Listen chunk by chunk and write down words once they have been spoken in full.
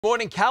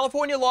Morning.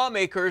 California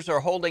lawmakers are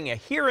holding a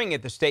hearing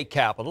at the state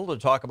capitol to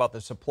talk about the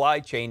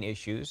supply chain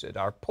issues at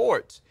our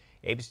ports.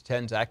 ABC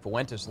 10's Zach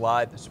Fuentes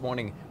live this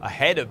morning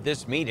ahead of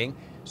this meeting.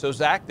 So,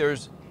 Zach,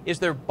 is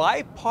there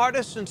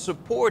bipartisan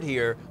support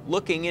here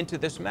looking into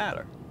this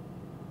matter?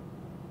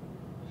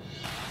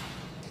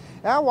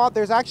 Yeah, well,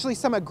 there's actually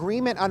some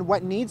agreement on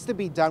what needs to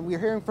be done. We're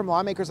hearing from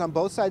lawmakers on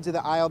both sides of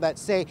the aisle that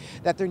say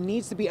that there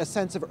needs to be a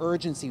sense of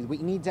urgency. We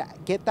need to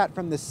get that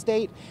from the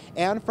state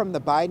and from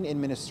the Biden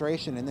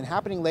administration. And then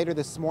happening later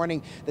this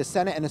morning, the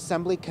Senate and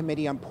Assembly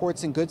Committee on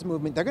Ports and Goods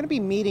Movement, they're going to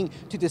be meeting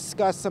to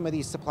discuss some of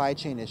these supply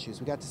chain issues.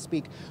 We got to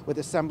speak with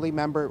Assembly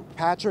member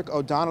Patrick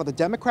O'Donnell, the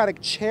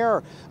Democratic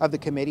chair of the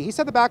committee. He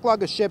said the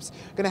backlog of ships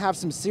are going to have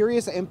some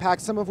serious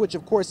impacts, some of which,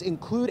 of course,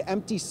 include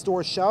empty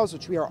store shelves,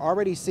 which we are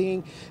already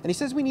seeing. And he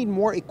says we need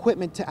more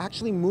equipment to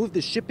actually move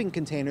the shipping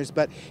containers,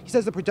 but he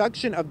says the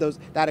production of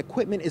that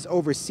equipment is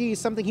overseas,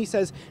 something he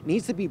says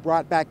needs to be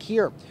brought back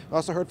here. We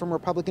also heard from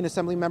Republican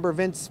Assembly member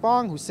Vince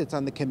Fong, who sits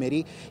on the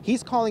committee.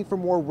 He's calling for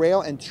more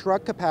rail and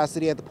truck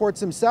capacity at the ports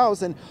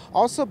themselves, and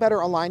also better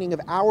aligning of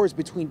hours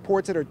between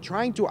ports that are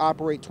trying to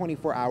operate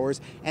 24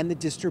 hours and the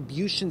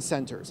distribution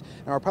centers.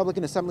 Now,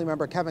 Republican Assembly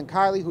member Kevin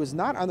Kiley, who is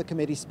not on the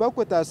committee, spoke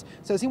with us,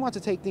 says he wants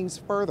to take things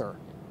further.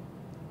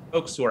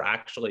 Folks who are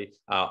actually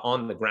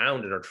on the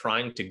ground and are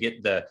trying to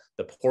get the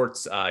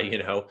ports,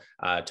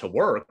 to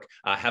work,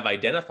 have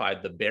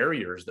identified the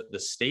barriers that the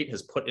state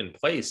has put in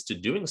place to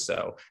doing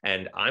so.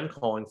 And I'm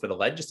calling for the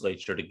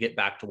legislature to get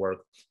back to work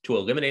to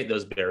eliminate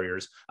those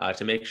barriers,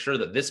 to make sure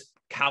that this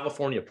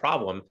California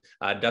problem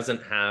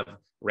doesn't have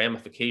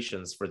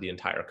ramifications for the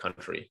entire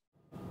country.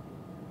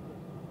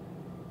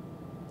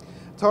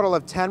 Total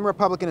of 10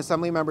 Republican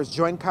Assembly members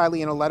joined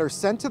Kiley in a letter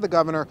sent to the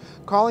governor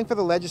calling for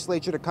the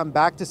legislature to come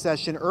back to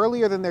session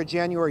earlier than their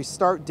January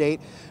start date.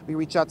 We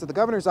reached out to the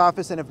governor's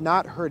office and have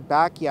not heard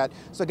back yet.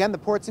 So again, the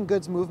Ports and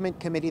Goods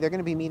Movement Committee, they're going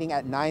to be meeting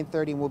at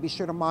 9:30, and we'll be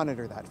sure to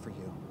monitor that for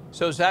you.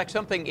 So, Zach,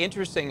 something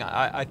interesting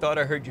I thought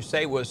I heard you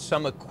say was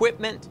some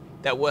equipment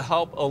that will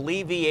help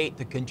alleviate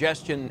the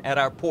congestion at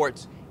our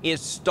ports is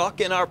stuck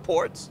in our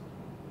ports?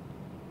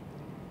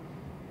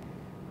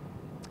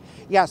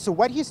 Yeah, so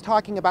what he's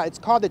talking about, it's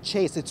called a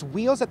chase. It's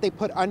wheels that they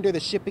put under the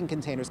shipping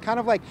containers, kind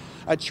of like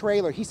a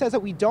trailer. He says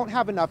that we don't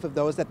have enough of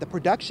those, that the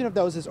production of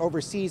those is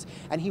overseas,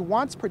 and he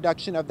wants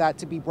production of that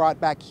to be brought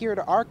back here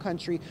to our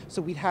country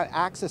so we'd have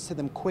access to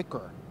them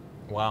quicker.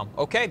 Wow.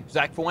 Okay,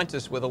 Zach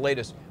Fuentes with the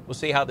latest. We'll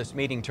see how this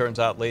meeting turns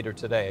out later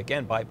today.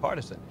 Again,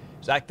 bipartisan.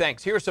 Zach,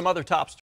 thanks. Here are some other top stories.